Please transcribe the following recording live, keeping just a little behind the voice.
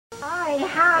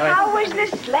Hi, how was the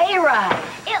sleigh ride?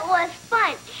 It was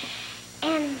fun.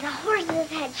 And the horses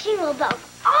had shingle bells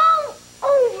all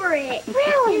over it.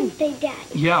 Really? Didn't they,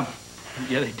 Daddy? Yeah,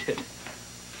 they did.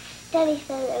 Daddy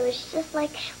said it was just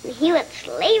like when he went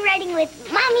sleigh riding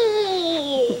with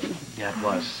Mommy. Yeah, it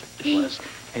was.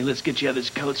 Hey, let's get you out of this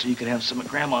coat so you can have some of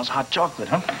Grandma's hot chocolate,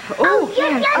 huh? Oh,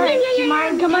 yes. All right, do you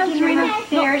mind come on, Serena,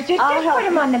 upstairs? Just put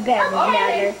him on the bed,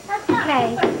 Mother.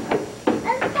 Okay.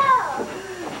 Let's go.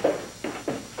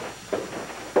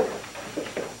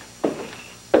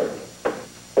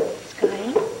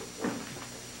 Scotty?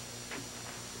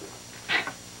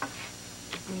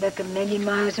 Look a million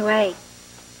miles away.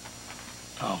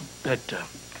 Oh, that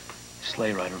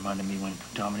sleigh ride reminded me when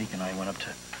Dominique and I went up to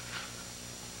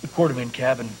the Quarterman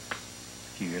cabin a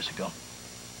few years ago.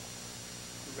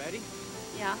 You ready?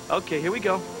 Yeah. Okay, here we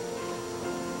go.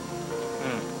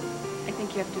 I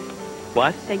think you have to...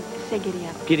 What? Say giddy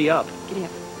up. Giddy up. Giddy up.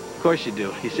 Of course you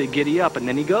do. You say giddy up, and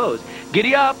then he goes,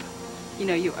 giddy up. You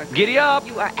know you are... Giddy up.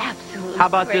 You are absolutely How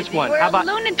about crazy. this one? You're How about...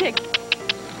 a lunatic.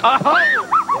 Uh-huh.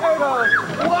 There it goes.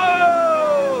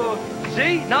 Whoa!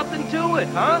 See? Nothing to it,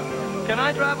 huh? Can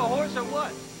I drive a horse or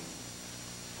what?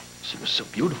 She was so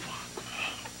beautiful.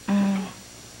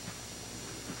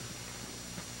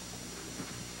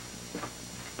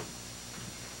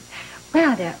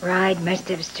 Well, that ride must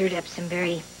have stirred up some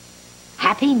very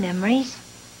happy memories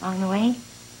along the way.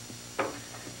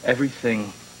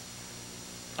 Everything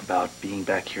about being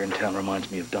back here in town reminds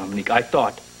me of Dominique. I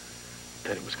thought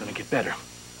that it was going to get better,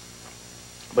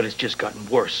 but it's just gotten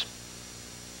worse.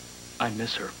 I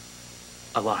miss her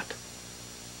a lot.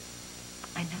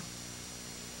 I know.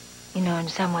 You know, in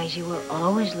some ways you will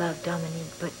always love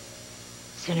Dominique, but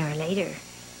sooner or later,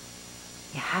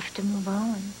 you have to move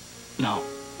on. No,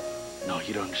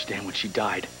 you don't understand. When she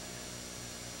died,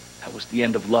 that was the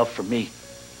end of love for me.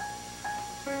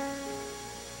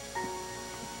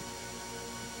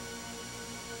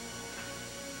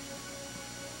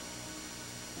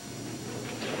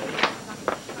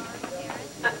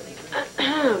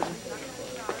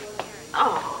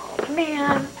 Oh,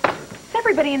 man. Is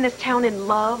everybody in this town in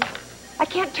love? I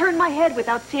can't turn my head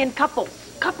without seeing couples.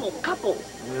 Couples.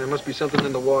 Yeah, there must be something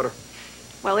in the water.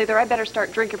 Well, either I better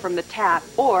start drinking from the tap,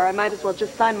 or I might as well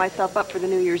just sign myself up for the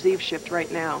New Year's Eve shift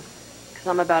right now. Because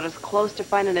I'm about as close to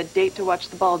finding a date to watch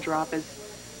the ball drop as...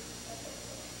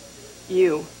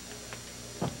 you.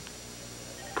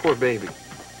 Poor baby.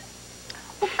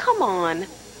 Well, come on.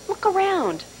 Look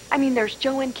around. I mean, there's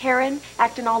Joe and Karen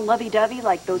acting all lovey-dovey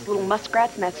like those little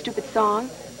muskrats in that stupid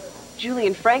song. Julie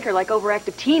and Frank are like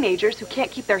overactive teenagers who can't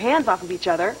keep their hands off of each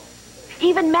other.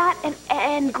 Even Matt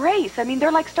and Grace, I mean,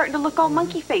 they're like starting to look all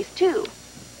monkey-faced, too.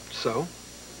 So?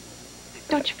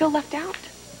 Don't you feel left out?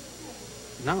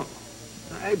 No.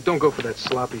 I don't go for that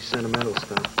sloppy, sentimental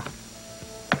stuff.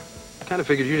 Kind of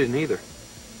figured you didn't either.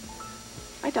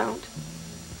 I don't.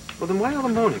 Well, then why all the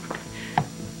moaning?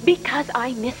 Because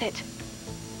I miss it.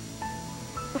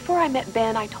 Before I met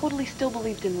Ben, I totally still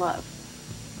believed in love.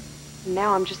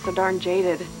 Now I'm just so darn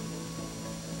jaded.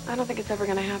 I don't think it's ever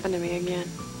going to happen to me again.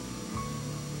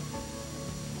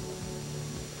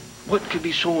 What could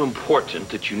be so important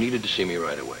that you needed to see me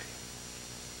right away?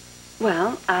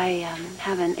 Well, I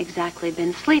haven't exactly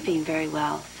been sleeping very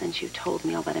well since you told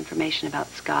me all that information about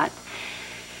Scott.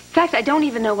 In fact, I don't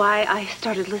even know why I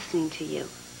started listening to you.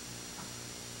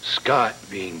 Scott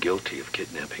being guilty of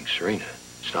kidnapping Serena,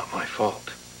 it's not my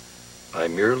fault. I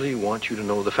merely want you to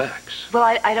know the facts. Well,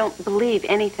 I don't believe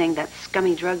anything that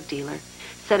scummy drug dealer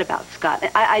said about Scott.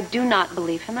 I do not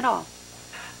believe him at all.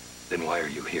 Then why are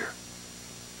you here?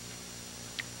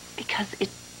 Because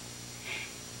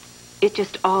it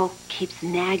just all keeps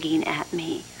nagging at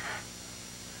me.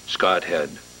 Scott had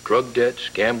drug debts,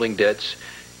 gambling debts.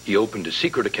 He opened a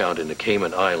secret account in the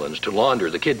Cayman Islands to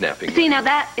launder the kidnapping. See, now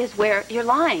that is where you're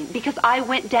lying, because I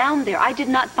went down there. I did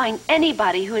not find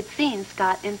anybody who had seen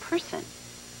Scott in person.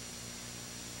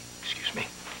 Excuse me.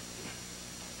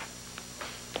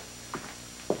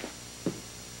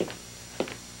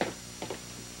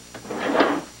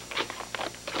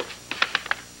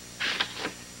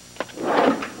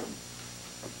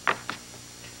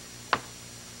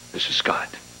 This is Scott.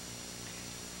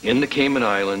 In the Cayman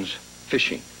Islands,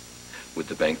 fishing with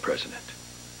the bank president.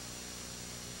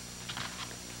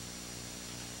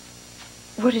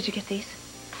 Where did you get these?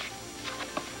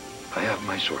 I have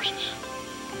my sources.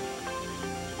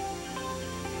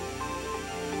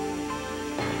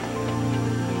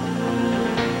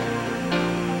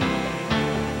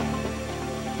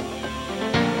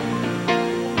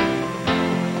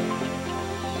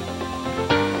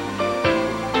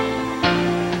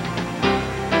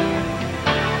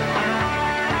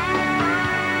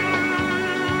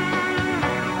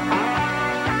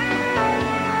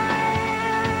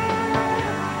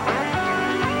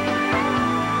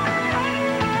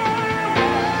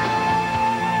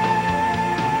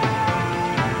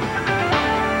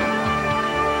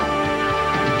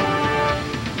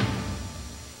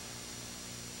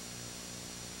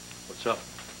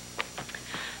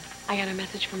 I got a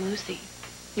message from Lucy.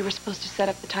 You were supposed to set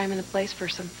up the time and the place for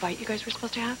some fight you guys were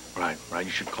supposed to have? Right. You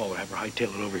should call her, have her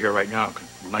hightail it over here right now.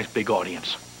 Nice big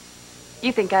audience.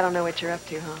 You think I don't know what you're up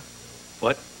to, huh?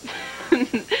 What?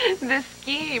 This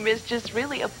scheme is just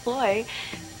really a ploy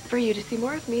for you to see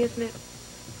more of me, isn't it?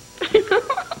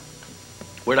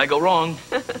 Where'd I go wrong?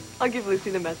 I'll give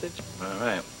Lucy the message. All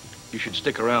right. You should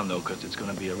stick around, though, because it's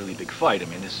going to be a really big fight. I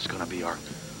mean, this is going to be our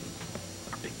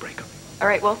big breakup. All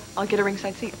right, well, I'll get a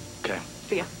ringside seat. Okay.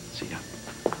 See ya. See ya.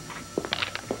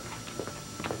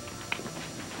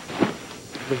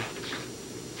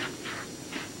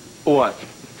 What?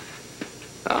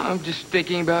 I'm just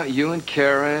thinking about you and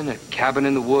Karen, a cabin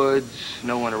in the woods,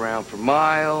 no one around for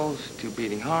miles, 2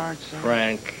 beating hearts.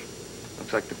 Frank.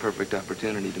 Looks like the perfect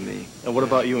opportunity to me. And what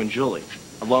about you and Julie?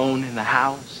 Alone in the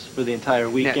house for the entire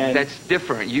weekend? Now, that's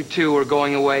different. You two are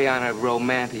going away on a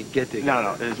romantic get-together.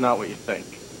 No, it is not what you think.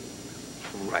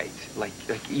 Right. Like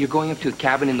you're going up to a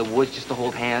cabin in the woods just to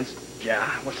hold hands? Yeah,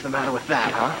 what's the matter with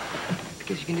that, huh?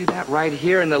 Because you can do that right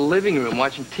here in the living room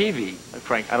watching TV.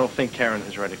 Frank, I don't think Karen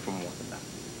is ready for more than that.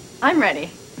 I'm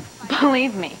ready.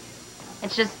 Believe me.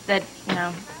 It's just that,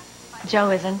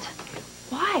 Joe isn't.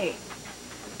 Why?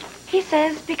 He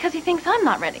says because he thinks I'm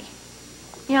not ready.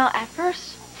 At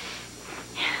first,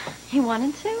 he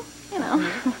wanted to,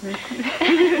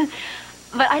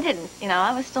 But I didn't,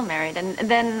 I was still married. And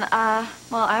then,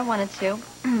 I wanted to,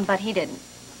 but he didn't.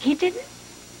 He didn't?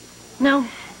 No.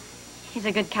 He's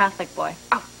a good Catholic boy.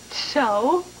 Oh,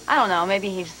 so? I don't know. Maybe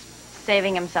he's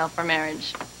saving himself for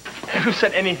marriage. Who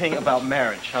said anything about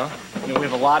marriage, huh? We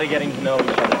have a lot of getting to know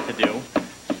each other to do.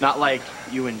 Not like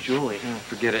you and Julie.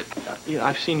 Forget it.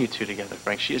 I've seen you two together,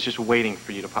 Frank. She is just waiting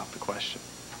for you to pop the question.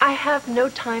 I have no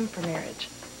time for marriage.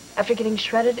 After getting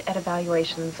shredded at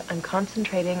evaluations, I'm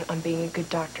concentrating on being a good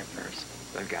doctor first.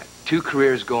 I've got 2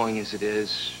 careers going as it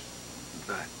is,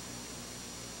 but,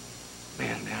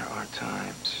 man, there are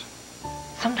times.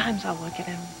 Sometimes I'll look at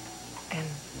him and...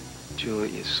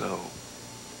 Julie is so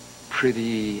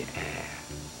pretty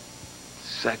and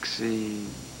sexy.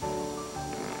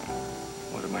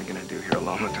 What am I going to do here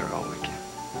alone with her all weekend?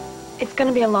 It's going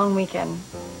to be a long weekend.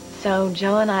 So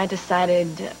Joe and I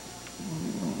decided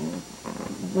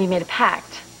we made a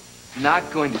pact. Not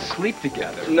going to sleep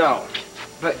together. No.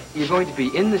 But you're going to be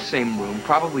in the same room,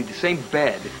 probably the same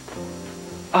bed.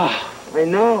 Oh, I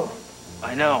know.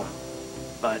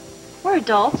 But... We're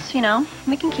adults,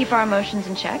 We can keep our emotions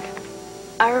in check.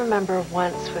 I remember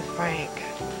once with Frank.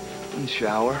 In the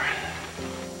shower.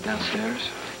 Downstairs.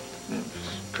 It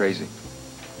was crazy.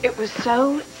 It was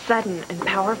so sudden and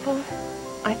powerful,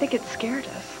 I think it scared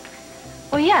us.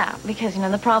 Well, yeah, because,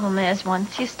 the problem is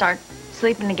once you start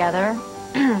sleeping together,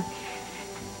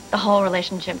 the whole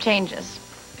relationship changes.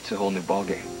 It's a whole new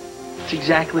ballgame. It's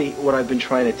exactly what I've been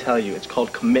trying to tell you. It's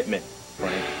called commitment,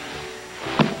 Frank.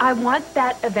 I want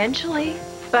that eventually,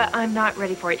 but I'm not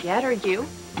ready for it yet, are you?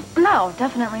 No,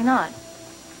 definitely not.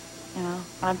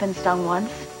 I've been stung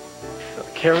once.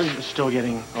 Karen is still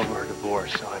getting over her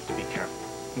divorce, so I have to be careful.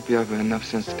 Hope you have enough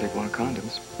sense to take one of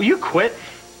condoms. Will you quit?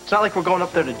 It's not like we're going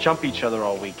up there to jump each other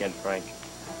all weekend, Frank.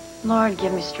 Lord,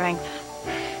 give me strength.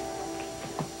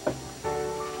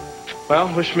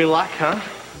 Well, wish me luck, huh?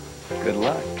 Good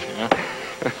luck. Yeah.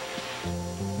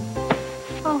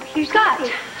 Oh, here's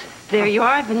Scott. There you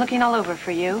are. I've been looking all over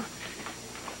for you.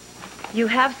 You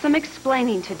have some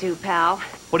explaining to do, pal.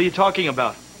 What are you talking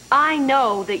about? I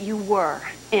know that you were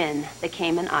in the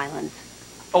Cayman Islands.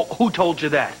 Oh, who told you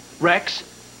that? Rex?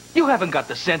 You haven't got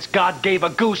the sense God gave a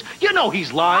goose. You know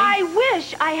he's lying. I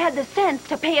wish I had the sense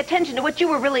to pay attention to what you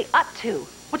were really up to.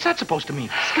 What's that supposed to mean?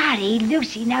 Scotty,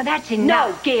 Lucy, now that's enough.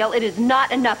 No, Gail, it is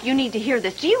not enough. You need to hear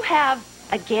this. Do you have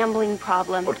a gambling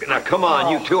problem? Now, come on,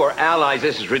 you two are allies.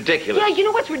 This is ridiculous. Yeah, you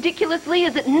know what's ridiculous, Lee,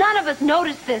 is that none of us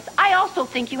noticed this. I also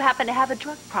think you happen to have a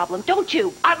drug problem, don't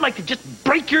you? I'd like to just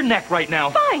break your neck right now.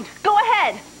 Fine, go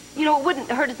ahead. It wouldn't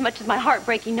hurt as much as my heart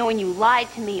breaking knowing you lied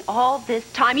to me all this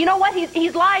time. You know what?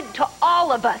 He's lied to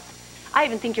all of us. I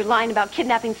even think you're lying about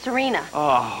kidnapping Serena.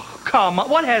 Oh, come on.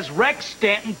 What has Rex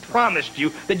Stanton promised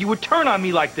you that you would turn on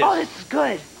me like this? Oh, this is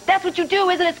good. That's what you do,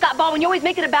 isn't it, Scott Baldwin? You always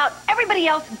make it about everybody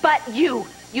else but you.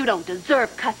 You don't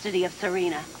deserve custody of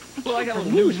Serena. Well, I got a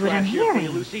news flash here for you,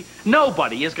 Lucy.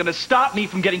 Nobody is going to stop me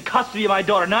from getting custody of my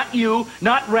daughter. Not you,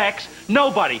 not Rex,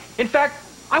 nobody. In fact,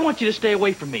 I want you to stay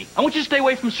away from me. I want you to stay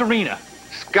away from Serena.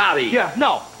 Scotty! Yeah,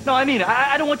 no, I mean,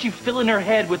 I don't want you filling her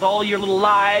head with all your little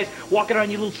lies, walking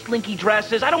around your little slinky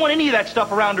dresses. I don't want any of that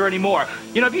stuff around her anymore.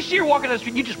 If you see her walking down the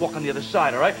street, you just walk on the other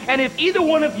side, all right? And if either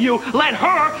one of you let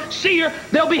her see her,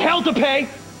 there'll be hell to pay.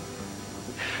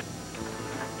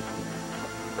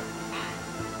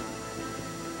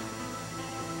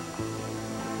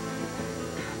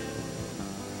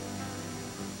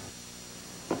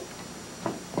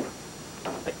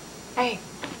 Hey.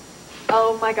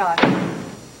 Oh, my God.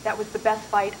 That was the best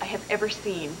fight I have ever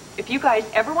seen. If you guys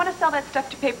ever want to sell that stuff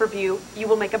to pay-per-view, you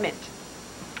will make a mint.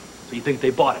 So you think they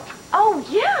bought it? Oh,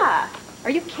 yeah. Are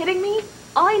you kidding me?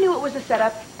 I knew it was a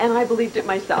setup, and I believed it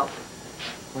myself.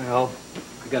 Well,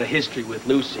 I got a history with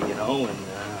Lucy, you know, and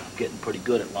I'm getting pretty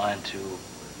good at lying to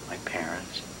my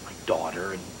parents, my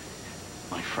daughter, and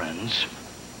my friends.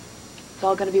 It's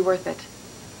all going to be worth it.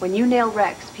 When you nail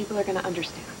Rex, people are going to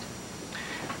understand.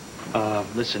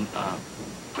 Listen,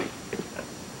 wait.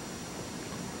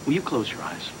 Will you close your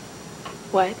eyes?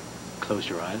 What? Close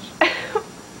your eyes.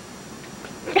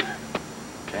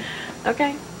 Okay?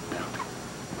 Okay. Now,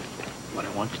 what I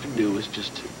want you to do is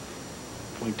just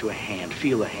point to a hand.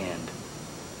 Feel a hand.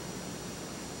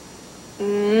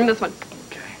 This one.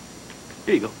 Okay.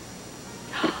 Here you go.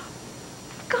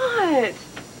 God!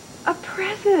 A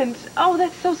present! Oh,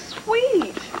 that's so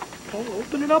sweet! Oh,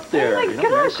 open it up there. Oh, my you know,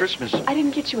 Merry gosh! Christmas. I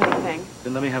didn't get you anything.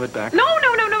 Then let me have it back. No,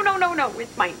 no, no, no, no, no, no.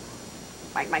 It's mine.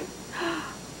 Mine.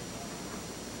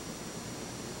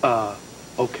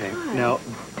 Okay. God. Now,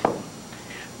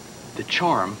 the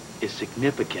charm is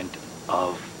significant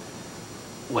of,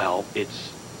 well,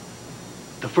 it's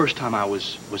the first time I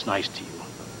was nice to you.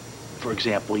 For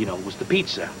example, you know, it was the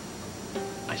pizza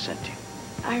I sent you.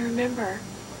 I remember.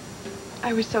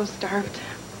 I was so starved.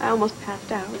 I almost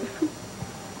passed out.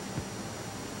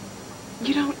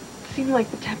 You don't seem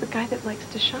like the type of guy that likes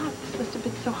to shop. This must have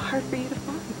been so hard for you to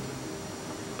find.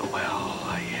 Well,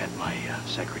 I had my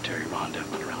secretary Rhonda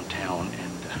run around town,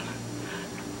 and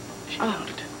she found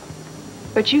it.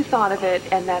 But you thought of it,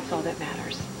 and that's all that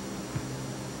matters.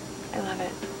 I love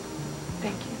it.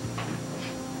 Thank you.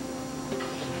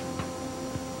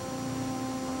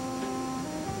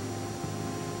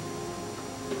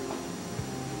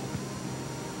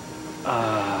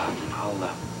 I'll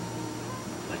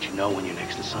let you know when your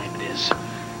next assignment is.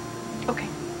 Okay.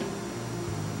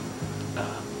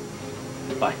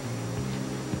 Bye.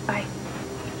 Bye.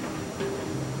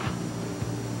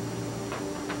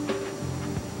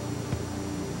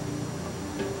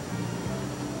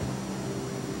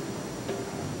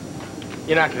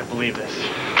 You're not going to believe this.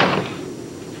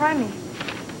 Try me.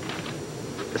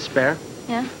 The spare?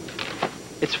 Yeah?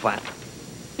 It's flat.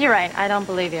 You're right. I don't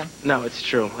believe you. No, it's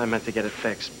true. I meant to get it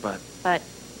fixed, but... But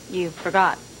you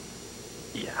forgot.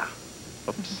 Yeah.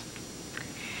 Oops.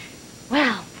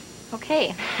 Well,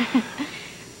 okay.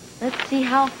 Let's see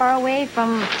how far away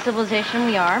from civilization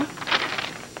we are.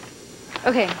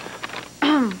 Okay.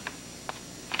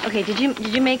 Okay, did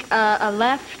you make a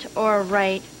left or a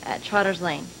right at Trotter's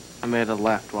Lane? I made a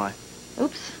left. Why?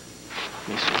 Oops.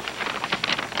 Let me see.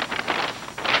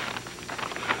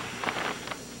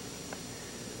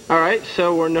 All right,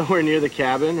 so we're nowhere near the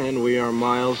cabin, and we are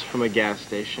miles from a gas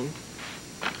station.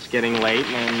 It's getting late,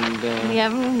 and, We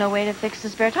have no way to fix the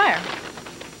spare tire.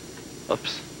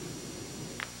 Oops.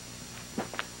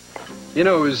 You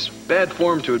know, it was bad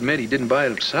form to admit he didn't buy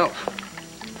it himself.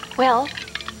 Well,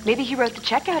 maybe he wrote the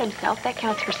check out himself. That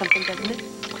counts for something, doesn't it?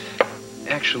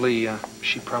 Actually,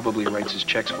 she probably writes his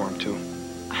checks for him, too.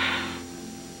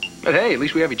 But hey, at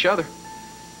least we have each other.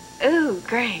 Ooh,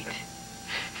 great.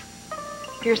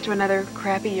 Here's to another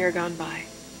crappy year gone by.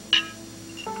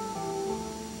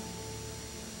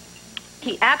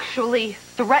 He actually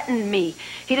threatened me.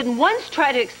 He didn't once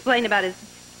try to explain about his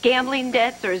gambling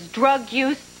debts or his drug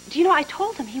use. Do you know, I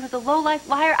told him he was a low-life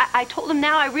liar. I told him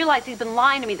now I realize he's been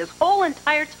lying to me this whole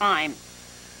entire time.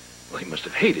 Well, he must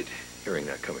have hated hearing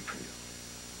that coming from you.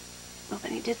 Well,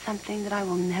 then he did something that I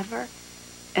will never,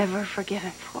 ever forgive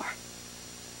him for.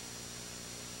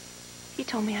 He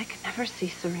told me I could never see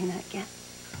Serena again.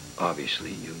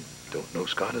 Obviously, you don't know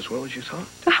Scott as well as you thought.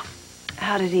 Oh,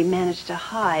 how did he manage to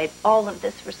hide all of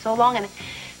this for so long? And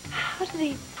how did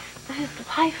he live his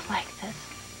life like this?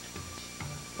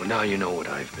 Well, now you know what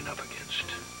I've been up against.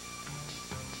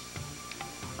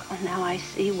 Well, now I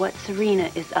see what Serena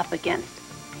is up against.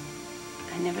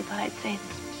 I never thought I'd say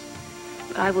this,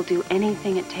 but I will do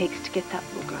anything it takes to get that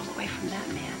little girl away from that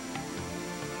man.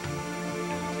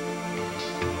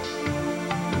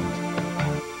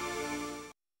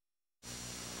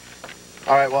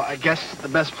 All right, well, I guess the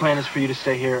best plan is for you to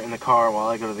stay here in the car while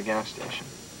I go to the gas station.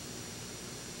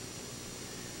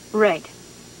 Right.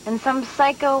 And some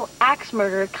psycho axe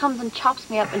murderer comes and chops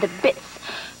me up into bits.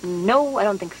 No, I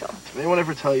don't think so. Did anyone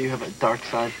ever tell you you have a dark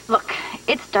side? Look,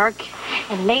 it's dark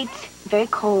and late, very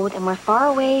cold, and we're far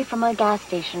away from a gas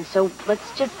station. So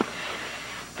let's just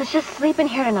sleep in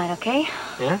here tonight, okay?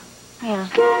 Yeah? Yeah.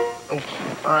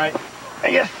 Okay. All right.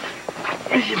 I guess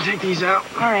we can take these out.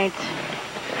 All right.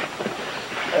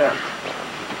 Ugh.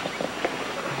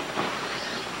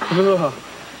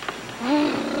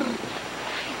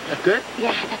 Good?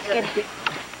 Yeah, that's good. Okay.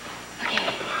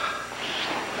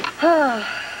 Oh.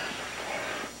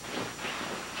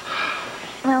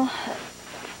 Well,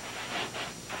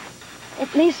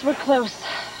 at least we're close.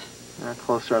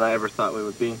 Closer than I ever thought we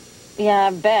would be. Yeah,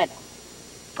 I bet.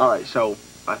 All right, so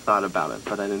I thought about it,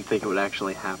 but I didn't think it would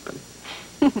actually happen.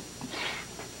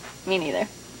 Me neither.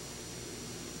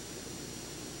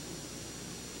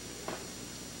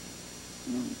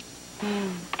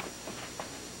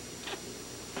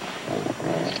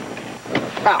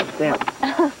 Oh, damn.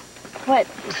 What?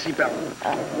 Seatbelt.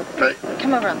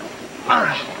 Come over on this. All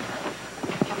right.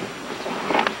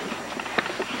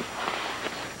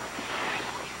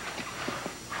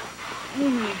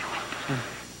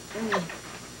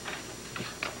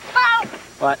 Oh!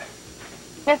 What?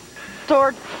 This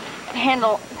door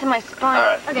handle to my spine. All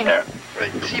right. Okay. There.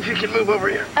 Right. See if you can move over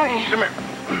here. Okay. Come here.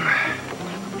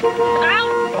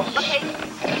 Ow! Okay.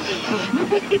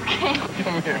 Okay.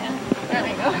 Come here. There we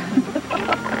go.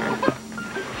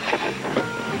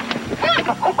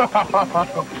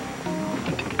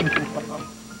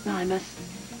 No, I must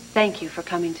thank you for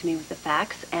coming to me with the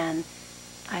facts, and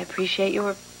I appreciate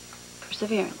your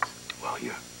perseverance. Well,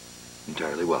 you're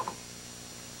entirely welcome.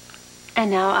 And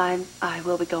now I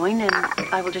will be going, and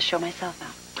I will just show myself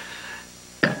out.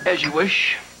 As you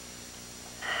wish.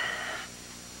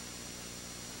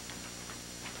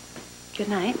 Good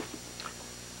night.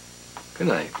 Good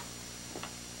night.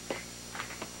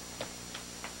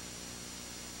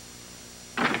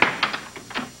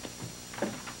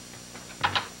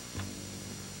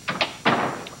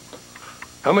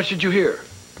 How much did you hear?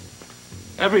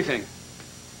 Everything.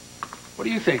 What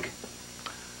do you think?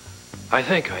 I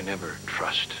think I never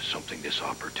trust something this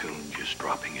opportune just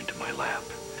dropping into my lap.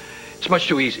 It's much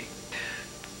too easy.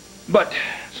 But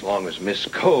as long as Miss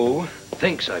Coe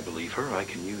thinks I believe her, I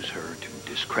can use her to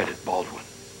discredit Baldwin.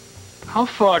 How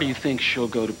far do you think she'll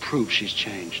go to prove she's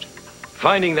changed?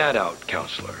 Finding that out,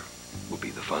 counselor, will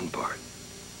be the fun part.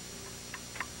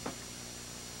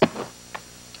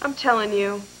 I'm telling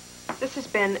you, this has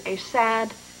been a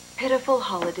sad, pitiful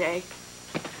holiday.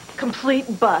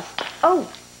 Complete bust.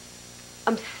 Oh,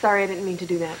 I'm sorry, I didn't mean to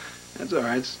do that. That's all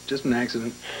right. It's just an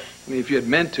accident. I mean, if you had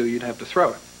meant to, you'd have to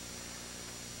throw it.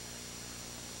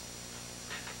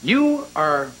 You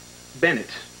are Bennett.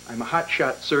 I'm a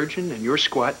hotshot surgeon, and you're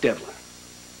Squat Devlin.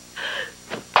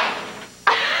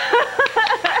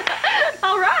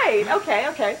 All right,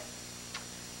 okay.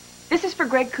 This is for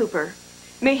Greg Cooper.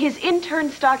 May his intern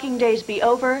stocking days be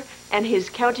over, and his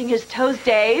counting his toes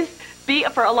days be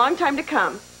for a long time to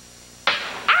come.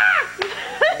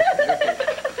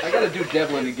 I gotta do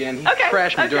Devlin again. He Okay,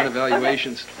 crashed me during okay,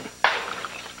 evaluations.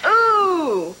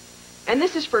 Ooh, and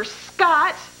this is for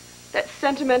Scott, that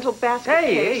sentimental basket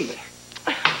case. Hey!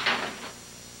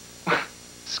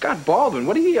 Scott Baldwin,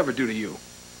 what did he ever do to you?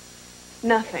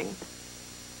 Nothing.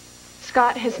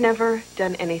 Scott has never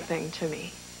done anything to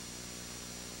me.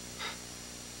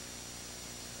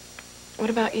 What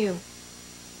about you?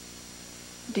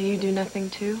 Do you do nothing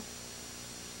too?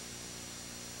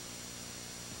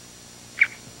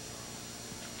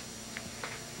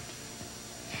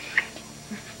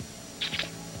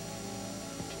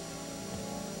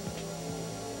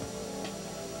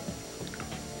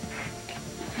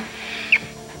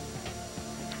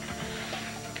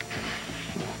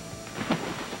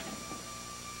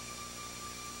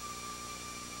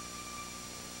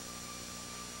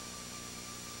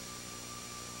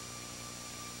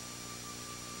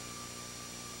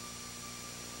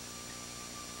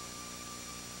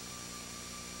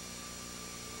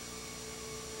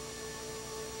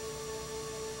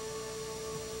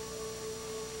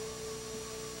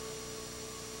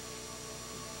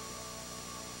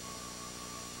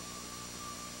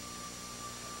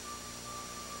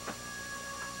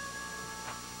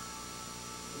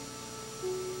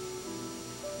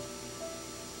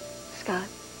 Scott.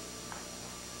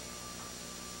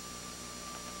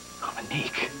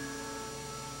 Dominique,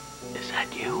 is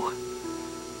that you?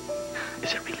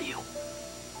 Is it really you?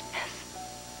 Yes.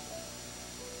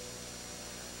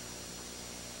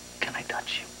 Can I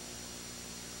touch you?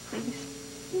 Please.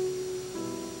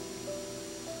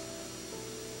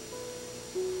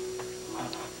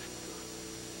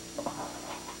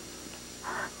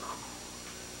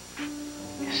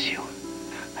 Miss you.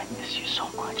 I miss you so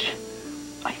much.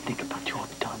 I think about you all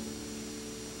the time.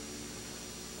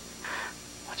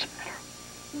 What's the matter?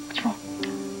 What's wrong?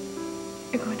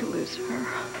 You're going to lose her.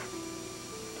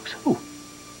 Lose who?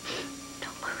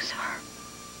 Don't lose her.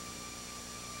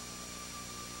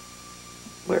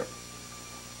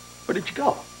 Where did you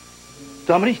go?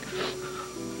 Dominique?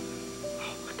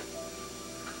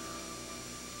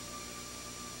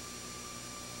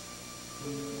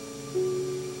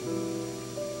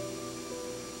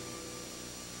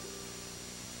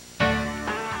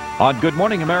 On Good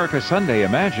Morning America Sunday,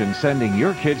 imagine sending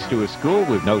your kids to a school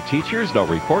with no teachers, no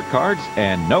report cards,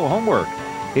 and no homework.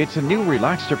 It's a new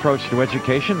relaxed approach to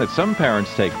education that some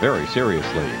parents take very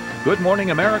seriously. Good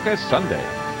Morning America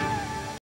Sunday.